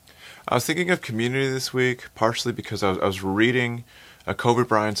I was thinking of community this week, partially because I was reading Kobe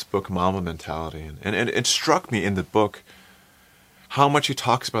Bryant's book, Mamba Mentality, and it struck me in the book how much he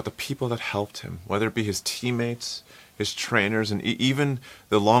talks about the people that helped him, whether it be his teammates, his trainers, and even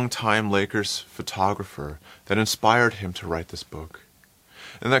the longtime Lakers photographer that inspired him to write this book.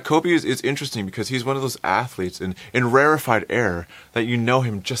 And that Kobe is interesting because he's one of those athletes in rarefied air that you know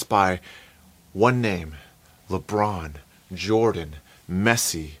him just by one name: LeBron, Jordan,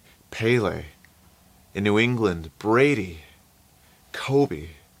 Messi, Pele. In New England, Brady, Kobe.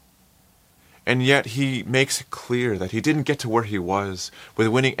 And yet he makes it clear that he didn't get to where he was with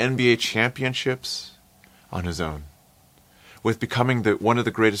winning NBA championships on his own, with becoming one of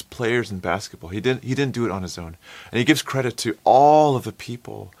the greatest players in basketball. He didn't do it on his own. And he gives credit to all of the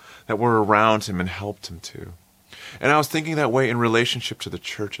people that were around him and helped him too. And I was thinking that way in relationship to the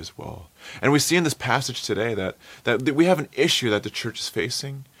church as well. And we see in this passage today that we have an issue that the church is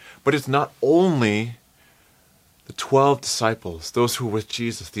facing, but it's not only the 12 disciples, those who were with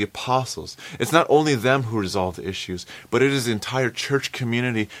Jesus, the apostles. It's not only them who resolve the issues, but it is the entire church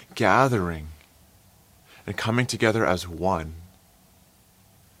community gathering and coming together as one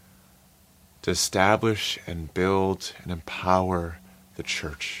to establish and build and empower the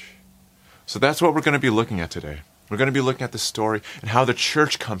church. So that's what we're going to be looking at today. We're going to be looking at the story and how the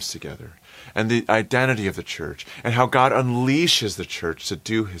church comes together and the identity of the church and how God unleashes the church to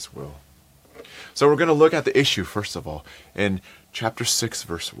do his will. So we're going to look at the issue, first of all, in chapter 6,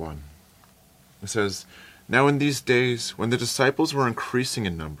 verse 1. It says, "Now in these days, when the disciples were increasing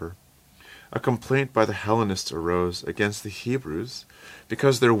in number, a complaint by the Hellenists arose against the Hebrews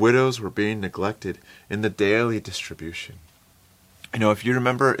because their widows were being neglected in the daily distribution." You know, if you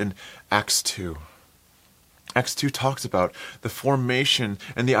remember in Acts 2 talks about the formation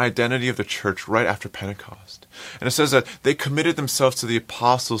and the identity of the church right after Pentecost. And it says that they committed themselves to the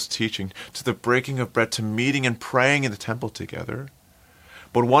apostles' teaching, to the breaking of bread, to meeting and praying in the temple together.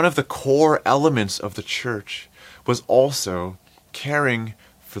 But one of the core elements of the church was also caring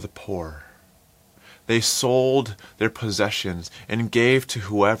for the poor. They sold their possessions and gave to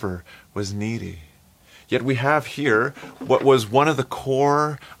whoever was needy. Yet we have here what was one of the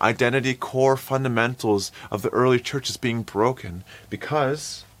core identity, core fundamentals of the early churches being broken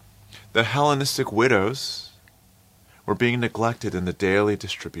because the Hellenistic widows were being neglected in the daily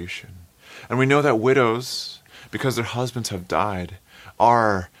distribution. And we know that widows, because their husbands have died,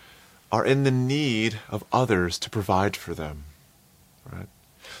 are in the need of others to provide for them. Right?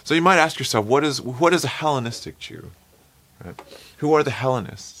 So you might ask yourself, what is a Hellenistic Jew? Right? Who are the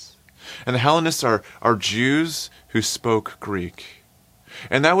Hellenists? And the Hellenists are Jews who spoke Greek.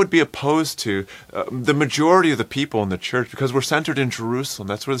 And that would be opposed to the majority of the people in the church, because we're centered in Jerusalem.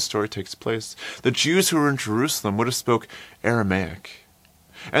 That's where the story takes place. The Jews who were in Jerusalem would have spoke Aramaic.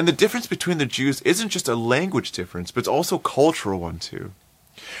 And the difference between the Jews isn't just a language difference, but it's also a cultural one too.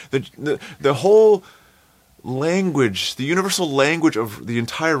 The whole language, the universal language of the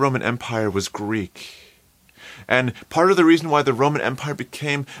entire Roman Empire was Greek. And part of the reason why the Roman Empire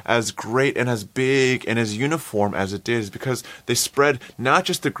became as great and as big and as uniform as it did is because they spread not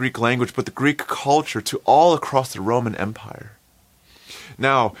just the Greek language, but the Greek culture to all across the Roman Empire.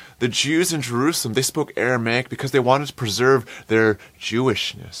 Now, the Jews in Jerusalem, they spoke Aramaic because they wanted to preserve their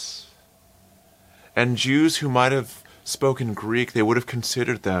Jewishness. And Jews who might have spoken Greek, they would have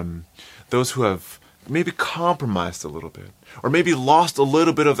considered them those who have maybe compromised a little bit, or maybe lost a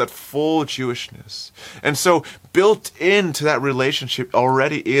little bit of that full Jewishness. And so built into that relationship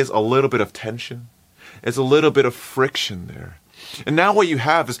already is a little bit of tension. It's a little bit of friction there. And now what you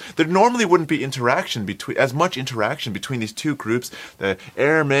have is there normally wouldn't be as much interaction between these two groups, the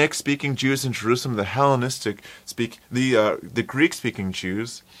Aramaic speaking Jews in Jerusalem, the Greek speaking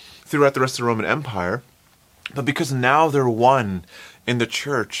Jews throughout the rest of the Roman Empire. But because now they're one in the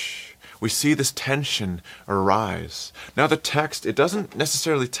church, we see this tension arise. Now the text, it doesn't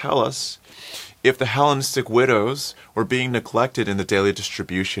necessarily tell us if the Hellenistic widows were being neglected in the daily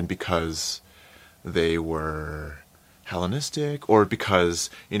distribution because they were Hellenistic, or because,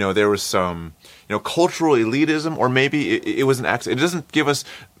 there was some, cultural elitism, or maybe it was an accident. It doesn't give us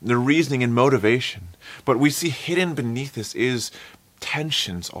the reasoning and motivation. But we see hidden beneath this is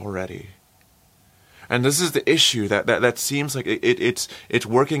tensions already. And this is the issue that seems like it's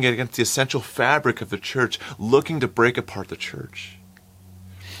working against the essential fabric of the church, looking to break apart the church.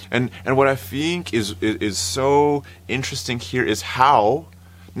 And what I think is so interesting here is how,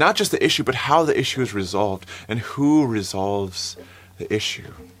 not just the issue, but how the issue is resolved and who resolves the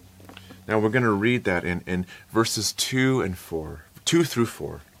issue. Now we're going to read that in verses 2 through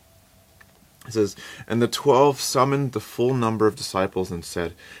 4. It says, "And the 12 summoned the full number of disciples and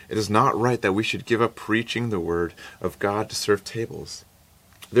said, 'It is not right that we should give up preaching the word of God to serve tables.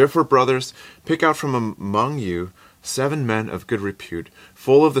 Therefore, brothers, pick out from among you 7 men of good repute,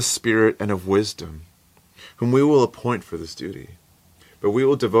 full of the Spirit and of wisdom, whom we will appoint for this duty. But we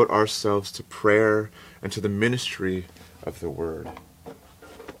will devote ourselves to prayer and to the ministry of the word.'"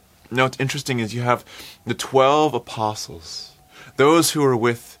 Now, what's interesting is you have the 12 apostles, those who are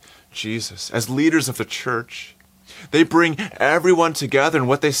with Jesus as leaders of the church. They bring everyone together, and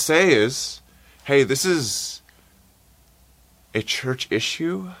what they say is, hey, this is a church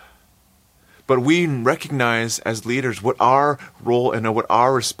issue, but we recognize as leaders what our role and what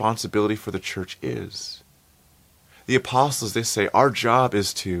our responsibility for the church is. The apostles, they say, our job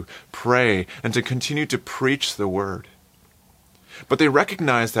is to pray and to continue to preach the word. But they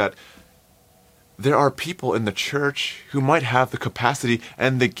recognize that there are people in the church who might have the capacity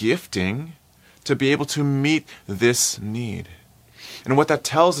and the gifting to be able to meet this need. And what that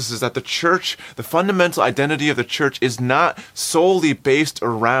tells us is that the church, the fundamental identity of the church, is not solely based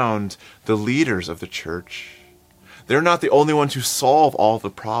around the leaders of the church. They're not the only ones who solve all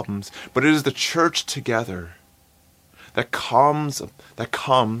the problems, but it is the church together that comes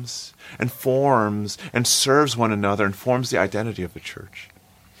and forms and serves one another and forms the identity of the church.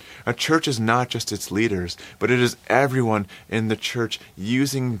 A church is not just its leaders, but it is everyone in the church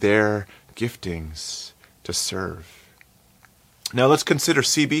using their giftings to serve. Now let's consider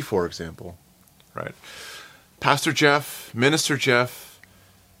CB, for example, right? Pastor Jeff, Minister Jeff,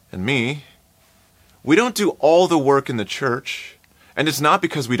 and me, we don't do all the work in the church, and it's not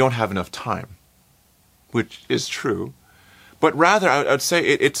because we don't have enough time, which is true, but rather I would say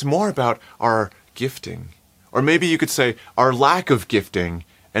it's more about our gifting, or maybe you could say our lack of gifting,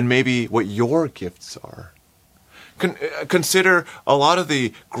 and maybe what your gifts are. Consider a lot of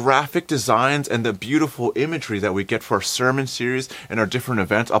the graphic designs and the beautiful imagery that we get for our sermon series and our different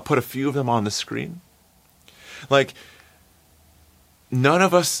events. I'll put a few of them on the screen. Like, none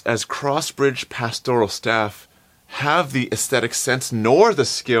of us as Crossbridge pastoral staff have the aesthetic sense nor the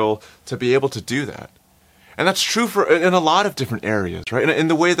skill to be able to do that. And that's true in a lot of different areas, right? In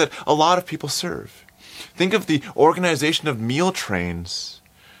the way that a lot of people serve. Think of the organization of meal trains,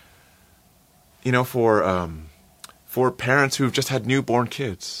 for parents who've just had newborn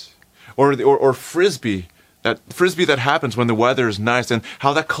kids, or frisbee that happens when the weather is nice, and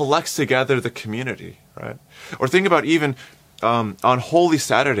how that collects together the community, right? Or think about even on Holy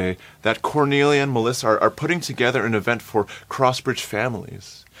Saturday that Cornelia and Melissa are putting together an event for Crossbridge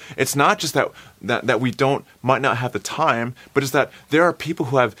families. It's not just that we might not have the time, but it's that there are people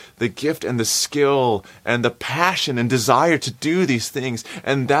who have the gift and the skill and the passion and desire to do these things,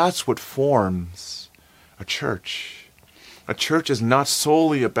 and that's what forms a church. A church is not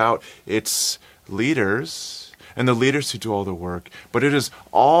solely about its leaders and the leaders who do all the work, but it is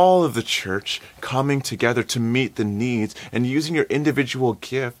all of the church coming together to meet the needs and using your individual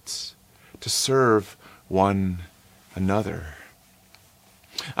gifts to serve one another.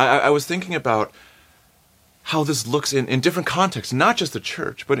 I was thinking about how this looks in different contexts, not just the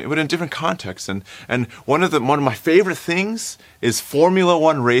church, but in different contexts. And one of my favorite things is Formula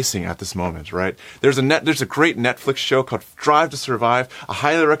One racing at this moment, right? There's a great Netflix show called Drive to Survive. I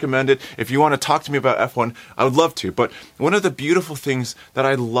highly recommend it. If you want to talk to me about F1, I would love to. But one of the beautiful things that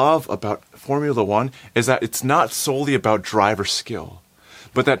I love about Formula One is that it's not solely about driver skill,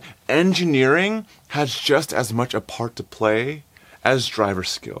 but that engineering has just as much a part to play as driver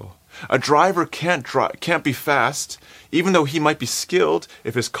skill. A driver can't be fast, even though he might be skilled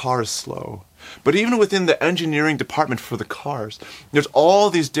if his car is slow. But even within the engineering department for the cars, there's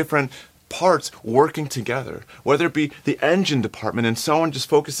all these different parts working together. Whether it be the engine department and someone just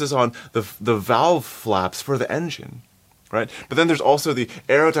focuses on the valve flaps for the engine, right? But then there's also the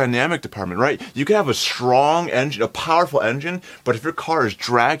aerodynamic department, right? You can have a strong engine, a powerful engine, but if your car is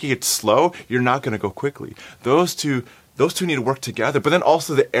draggy, it's slow, you're not going to go quickly. Those two need to work together. But then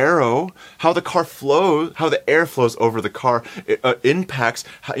also the aero, how the car flows, how the air flows over the car, impacts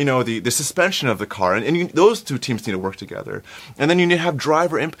the suspension of the car. And those two teams need to work together. And then you need to have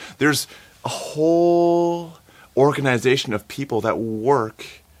driver There's a whole organization of people that work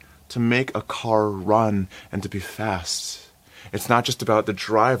to make a car run and to be fast. It's not just about the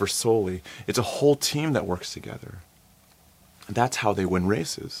driver solely. It's a whole team that works together. And that's how they win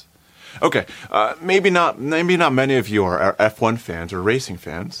races. Okay, maybe not many of you are F1 fans or racing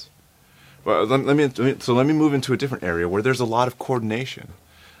fans. But let me move into a different area where there's a lot of coordination.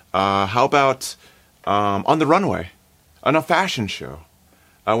 How about on the runway, on a fashion show?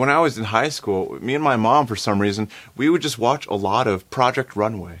 When I was in high school, me and my mom, for some reason, we would just watch a lot of Project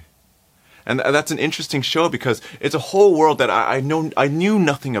Runway. And that's an interesting show because it's a whole world that I knew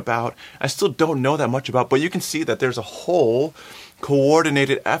nothing about. I still don't know that much about, but you can see that there's a whole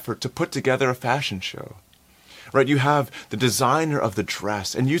coordinated effort to put together a fashion show. Right? You have the designer of the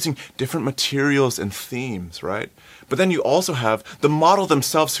dress and using different materials and themes, right? But then you also have the model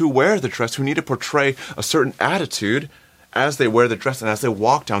themselves who wear the dress, who need to portray a certain attitude as they wear the dress and as they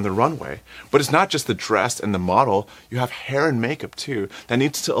walk down the runway. But it's not just the dress and the model. You have hair and makeup too that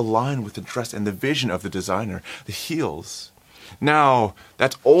needs to align with the dress and the vision of the designer, the heels. Now,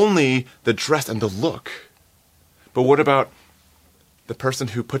 that's only the dress and the look. But what about the person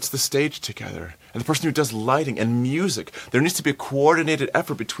who puts the stage together and the person who does lighting and music? There needs to be a coordinated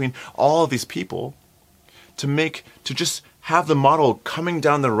effort between all of these people to just have the model coming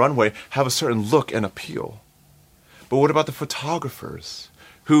down the runway have a certain look and appeal. But what about the photographers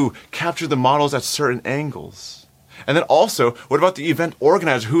who capture the models at certain angles? And then also, what about the event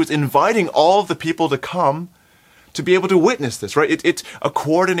organizer who is inviting all of the people to come to be able to witness this, right? It's a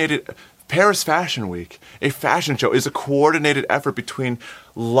coordinated, Paris Fashion Week, a fashion show, is a coordinated effort between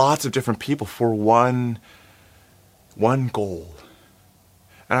lots of different people for one goal.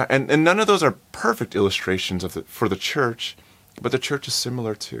 And none of those are perfect illustrations for the church, but the church is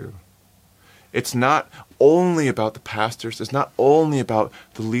similar too. It's not only about the pastors, it's not only about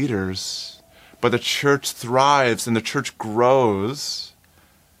the leaders, but the church thrives and the church grows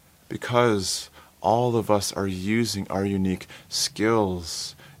because all of us are using our unique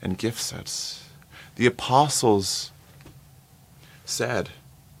skills and gift sets. The apostles said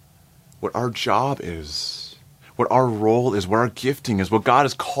what our job is, what our role is, what our gifting is, what God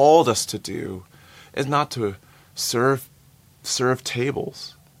has called us to do is not to serve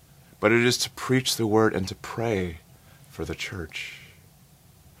tables, but it is to preach the word and to pray for the church.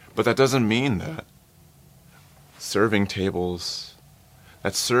 But that doesn't mean that serving tables,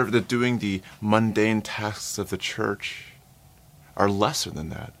 that doing the mundane tasks of the church are lesser than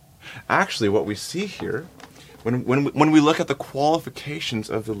that. Actually, what we see here, when we look at the qualifications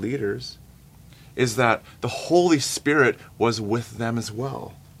of the leaders, is that the Holy Spirit was with them as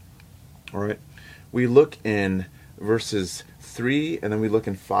well. All right? We look in verses 3, and then we look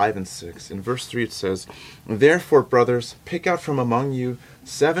in 5 and 6. In verse 3 it says, "Therefore, brothers, pick out from among you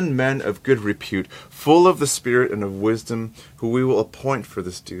 7 men of good repute, full of the Spirit and of wisdom, who we will appoint for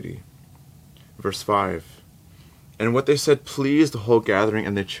this duty." Verse 5, "And what they said pleased the whole gathering,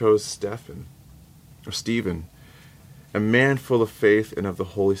 and they chose Stephen, a man full of faith and of the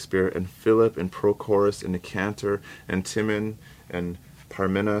Holy Spirit, and Philip, and Prochorus, and Nicanor, and Timon, and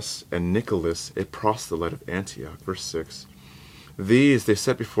Parmenas, and Nicholas, a proselyte of Antioch." Verse 6, "These they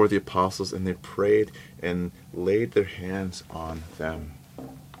set before the apostles, and they prayed and laid their hands on them."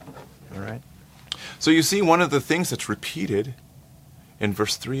 All right? So you see, one of the things that's repeated in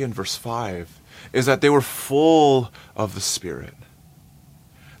verse 3 and verse 5 is that they were full of the Spirit.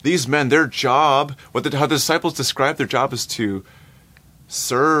 These men, their job, how the disciples described their job is to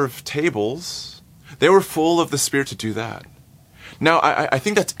serve tables. They were full of the Spirit to do that. Now, I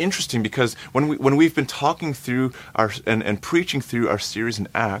think that's interesting because when we've been talking through and preaching through our series in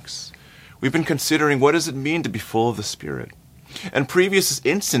Acts, we've been considering what does it mean to be full of the Spirit. And previous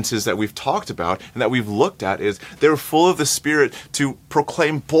instances that we've talked about and that we've looked at is they were full of the Spirit to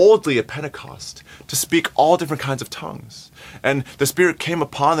proclaim boldly at Pentecost, to speak all different kinds of tongues. And the Spirit came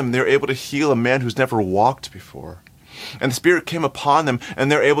upon them and they were able to heal a man who's never walked before. And the Spirit came upon them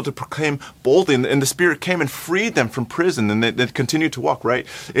and they're able to proclaim boldly. And the Spirit came and freed them from prison and they continued to walk, right?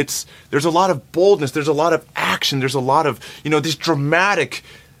 There's a lot of boldness, there's a lot of action, there's a lot of, these dramatic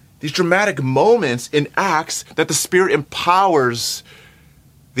moments in Acts that the Spirit empowers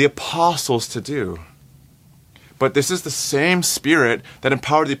the apostles to do. But this is the same Spirit that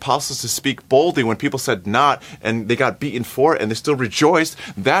empowered the apostles to speak boldly when people said not and they got beaten for it and they still rejoiced.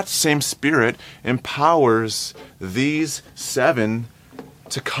 That same Spirit empowers these 7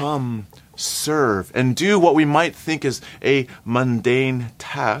 to come serve and do what we might think is a mundane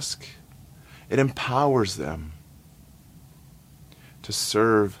task. It empowers them to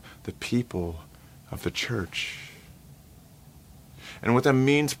serve the people of the church. And what that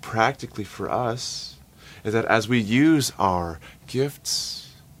means practically for us is that as we use our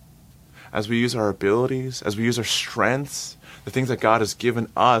gifts, as we use our abilities, as we use our strengths, the things that God has given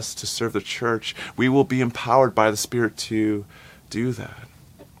us to serve the church, we will be empowered by the Spirit to do that.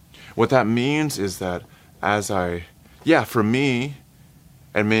 What that means is that for me,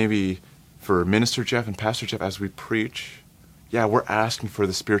 and maybe for Minister Jeff and Pastor Jeff as we preach, we're asking for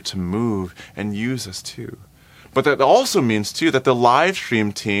the Spirit to move and use us too. But that also means too that the live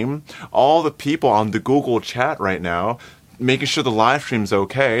stream team, all the people on the Google chat right now, making sure the live stream's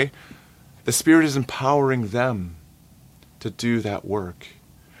okay, The Spirit is empowering them to do that work.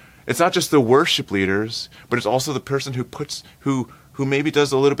 It's not just the worship leaders, but it's also the person who maybe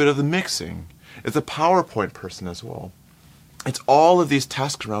does a little bit of the mixing. It's a PowerPoint person as well. It's all of these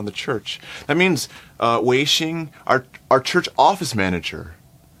tasks around the church. That means Wei Xing, our church office manager,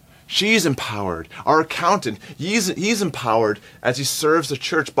 she's empowered. Our accountant, he's empowered as he serves the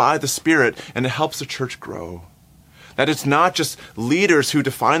church by the Spirit, and it helps the church grow. That it's not just leaders who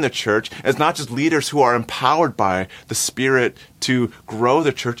define the church. It's not just leaders who are empowered by the Spirit to grow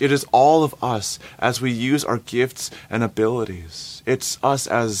the church. It is all of us as we use our gifts and abilities. It's us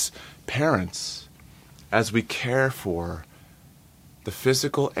as parents, as we care for the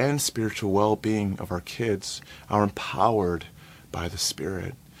physical and spiritual well-being of our kids, are empowered by the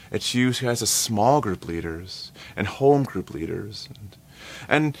Spirit. It's you who has a small group leaders and home group leaders.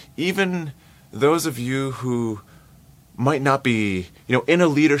 And even those of you who might not be, in a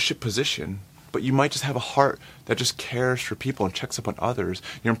leadership position, but you might just have a heart that just cares for people and checks up on others.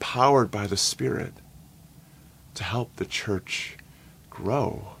 You're empowered by the Spirit to help the church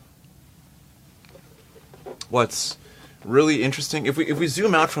grow. What's really interesting, if we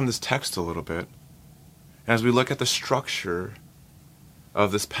zoom out from this text a little bit, as we look at the structure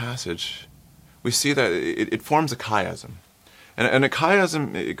of this passage, we see that it forms a chiasm. And a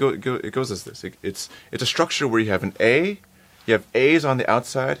chiasm, it goes as this. It's a structure where you have an A, you have A's on the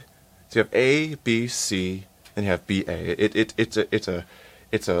outside, so you have A, B, C, and you have B, A.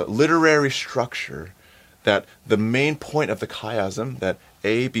 It's a literary structure that the main point of the chiasm, that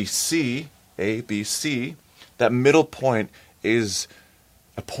A, B, C, that middle point is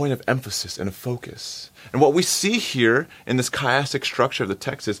a point of emphasis and a focus. And what we see here in this chiastic structure of the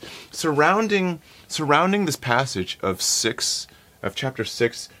text is surrounding this passage of chapter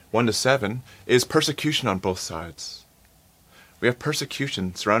 6, 1-7, is persecution on both sides. We have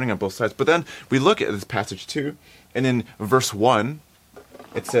persecution surrounding on both sides. But then we look at this passage too, and in verse 1,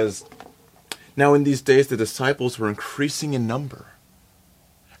 it says, "Now in these days the disciples were increasing in number."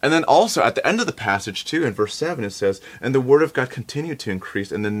 And then also at the end of the passage too, in verse 7, it says, "And the word of God continued to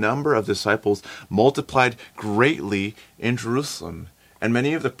increase, and the number of disciples multiplied greatly in Jerusalem. And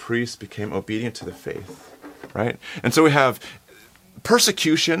many of the priests became obedient to the faith." Right? And so we have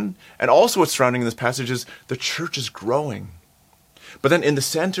persecution, and also what's surrounding this passage is the church is growing. But then in the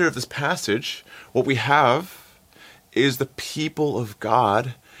center of this passage, what we have is the people of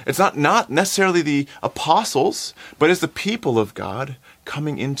God. It's not necessarily the apostles, but it's the people of God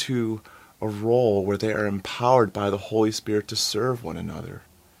coming into a role where they are empowered by the Holy Spirit to serve one another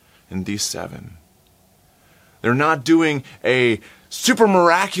in these 7. They're not doing a super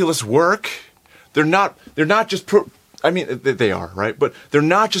miraculous work. They're not just they are, right? But they're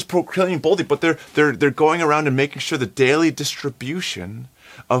not just proclaiming boldly, but they're going around and making sure the daily distribution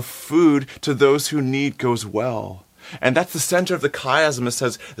of food to those who need goes well. And that's the center of the chiasm. It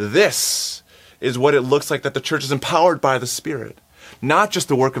says this is what it looks like, that the church is empowered by the Spirit. Not just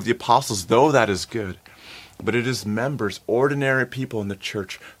the work of the apostles, though that is good, but it is members, ordinary people in the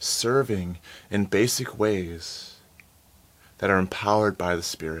church, serving in basic ways that are empowered by the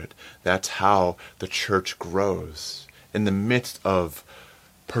Spirit. That's how the church grows in the midst of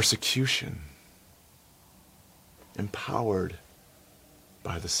persecution, empowered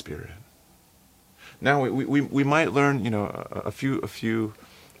by the Spirit. Now we might learn, a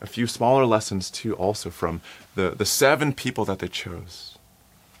few smaller lessons too, also from the 7 people that they chose.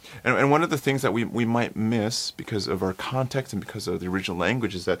 And one of the things that we might miss because of our context and because of the original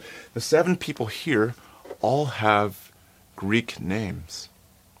language is that the 7 people here all have Greek names.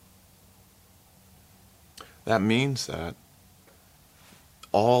 That means that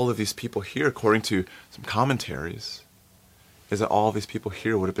all of these people here, according to some commentaries, is that all of these people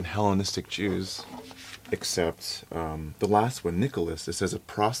here would have been Hellenistic Jews, except the last one, Nicholas. It says a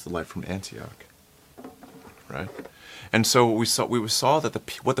proselyte from Antioch, right? And so we saw that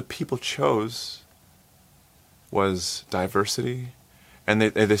what the people chose was diversity, and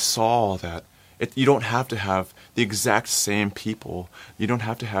they saw that you don't have to have the exact same people. You don't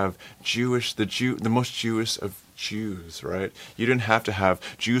have to have the most Jewish of Jews, right? You didn't have to have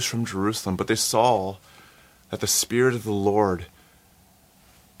Jews from Jerusalem, but they saw that the Spirit of the Lord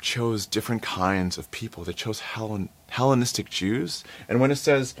chose different kinds of people. They chose Hellenistic Jews. And when it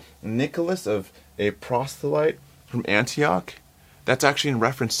says Nicholas of a proselyte from Antioch, that's actually in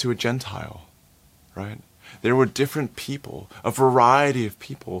reference to a Gentile, right? There were different people, a variety of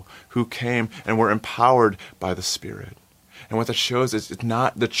people who came and were empowered by the Spirit. And what that shows is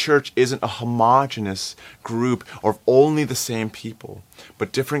the church isn't a homogeneous group of only the same people,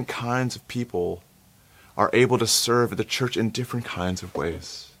 but different kinds of people are able to serve the church in different kinds of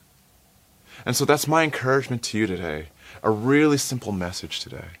ways. And so that's my encouragement to you today. A really simple message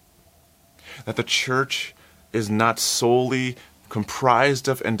today. That the church is not solely comprised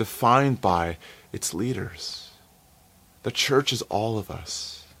of and defined by its leaders. The church is all of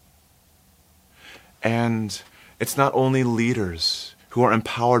us. And it's not only leaders who are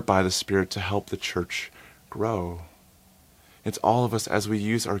empowered by the Spirit to help the church grow. It's all of us as we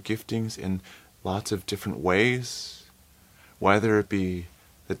use our giftings in lots of different ways, whether it be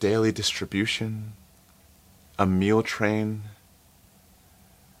the daily distribution, a meal train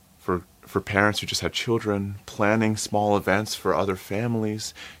for parents who just had children, planning small events for other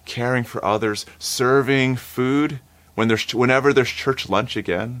families, caring for others, serving food whenever there's church lunch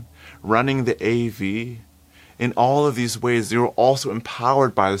again, running the AV. In all of these ways, you're also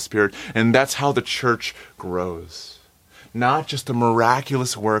empowered by the Spirit, and that's how the church grows. Not just the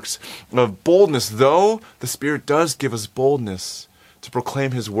miraculous works of boldness, though the Spirit does give us boldness to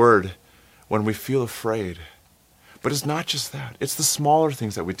proclaim His word when we feel afraid. But it's not just that. It's the smaller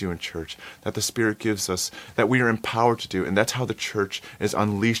things that we do in church that the Spirit gives us, that we are empowered to do, and that's how the church is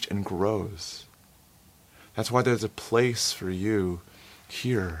unleashed and grows. That's why there's a place for you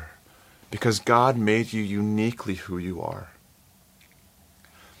here, because God made you uniquely who you are.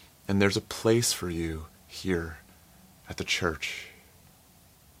 And there's a place for you here at the church.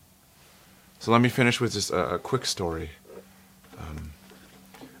 So let me finish with just a quick story.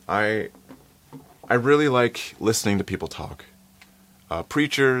 I really like listening to people talk,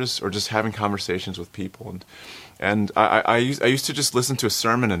 preachers, or just having conversations with people. And I used to just listen to a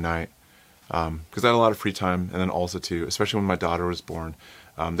sermon a night because I had a lot of free time, and then also too, especially when my daughter was born,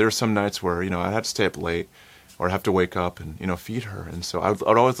 there were some nights where I had to stay up late or I'd have to wake up and feed her, and so I'd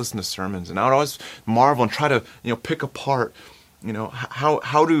always listen to sermons, and I would always marvel and try to pick apart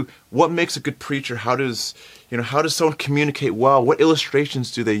what makes a good preacher? How does someone communicate well? What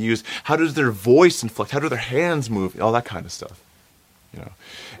illustrations do they use? How does their voice inflect? How do their hands move? All that kind of stuff.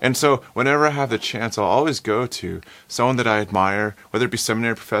 And so whenever I have the chance, I'll always go to someone that I admire, whether it be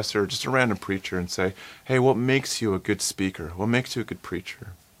seminary professor or just a random preacher, and say, hey, what makes you a good speaker? What makes you a good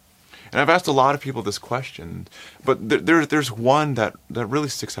preacher? And I've asked a lot of people this question, but there's one that really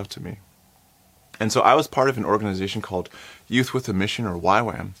sticks out to me. And so I was part of an organization called Youth with a Mission, or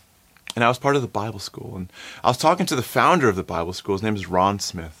YWAM, and I was part of the Bible school. And I was talking to the founder of the Bible school. His name is Ron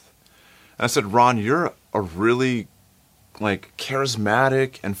Smith. And I said, Ron, you're a really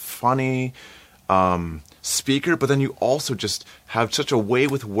charismatic and funny speaker, but then you also just have such a way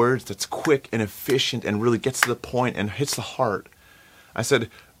with words that's quick and efficient and really gets to the point and hits the heart. I said,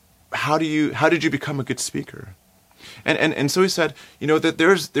 how did you become a good speaker? And so he said,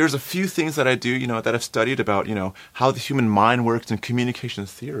 that there's a few things that I do, that I've studied about, how the human mind works in communication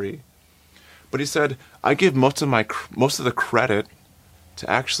theory. But he said, I give most of the credit to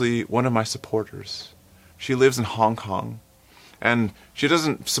actually one of my supporters. She lives in Hong Kong, and she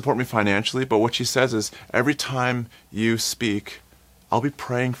doesn't support me financially, but what she says is, every time you speak, I'll be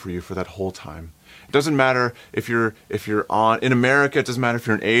praying for you for that whole time. It doesn't matter if you're in America, it doesn't matter if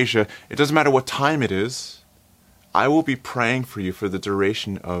you're in Asia, it doesn't matter what time it is. I will be praying for you for the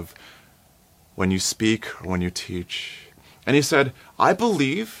duration of when you speak or when you teach. And he said,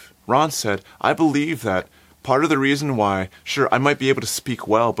 Ron said, I believe that part of the reason why, sure, I might be able to speak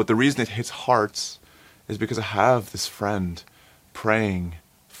well, but the reason it hits hearts is because I have this friend praying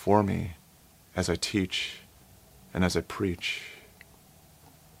for me as I teach and as I preach.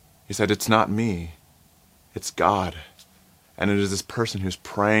 He said, it's not me, it's God. And it is this person who's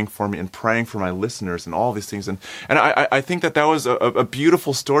praying for me and praying for my listeners and all these things. And I think that was a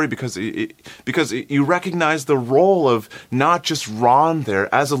beautiful story because you recognize the role of not just Ron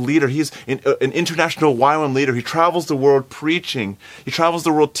there as a leader. He's an international YWAM leader. He travels the world preaching. He travels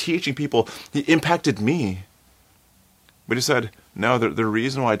the world teaching people. He impacted me. But he said, no, the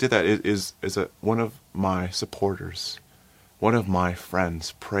reason why I did that is that one of my supporters, one of my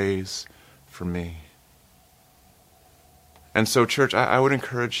friends prays for me. And so, church, I would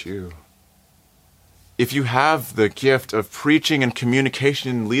encourage you, if you have the gift of preaching and communication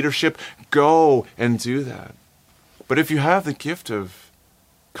and leadership, go and do that. But if you have the gift of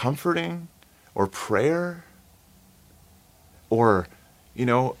comforting or prayer or,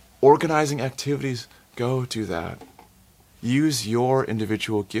 organizing activities, go do that. Use your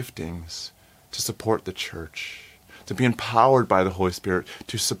individual giftings to support the church, to be empowered by the Holy Spirit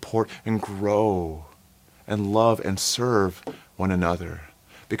to support and grow and love and serve one another.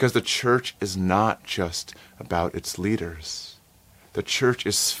 Because the church is not just about its leaders. The church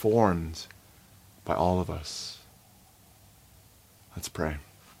is formed by all of us. Let's pray.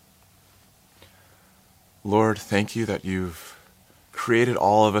 Lord, thank you that you've created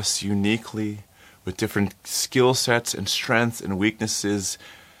all of us uniquely with different skill sets and strengths and weaknesses.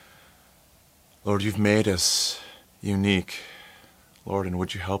 Lord, you've made us unique. Lord, and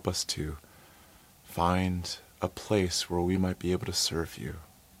would you help us to find a place where we might be able to serve you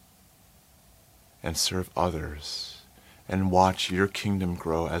and serve others and watch your kingdom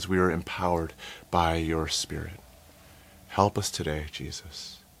grow as we are empowered by your Spirit. Help us today,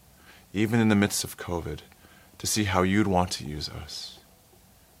 Jesus, even in the midst of COVID, to see how you'd want to use us.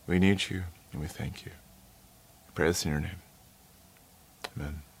 We need you, and we thank you. I pray this in your name.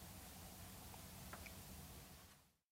 Amen.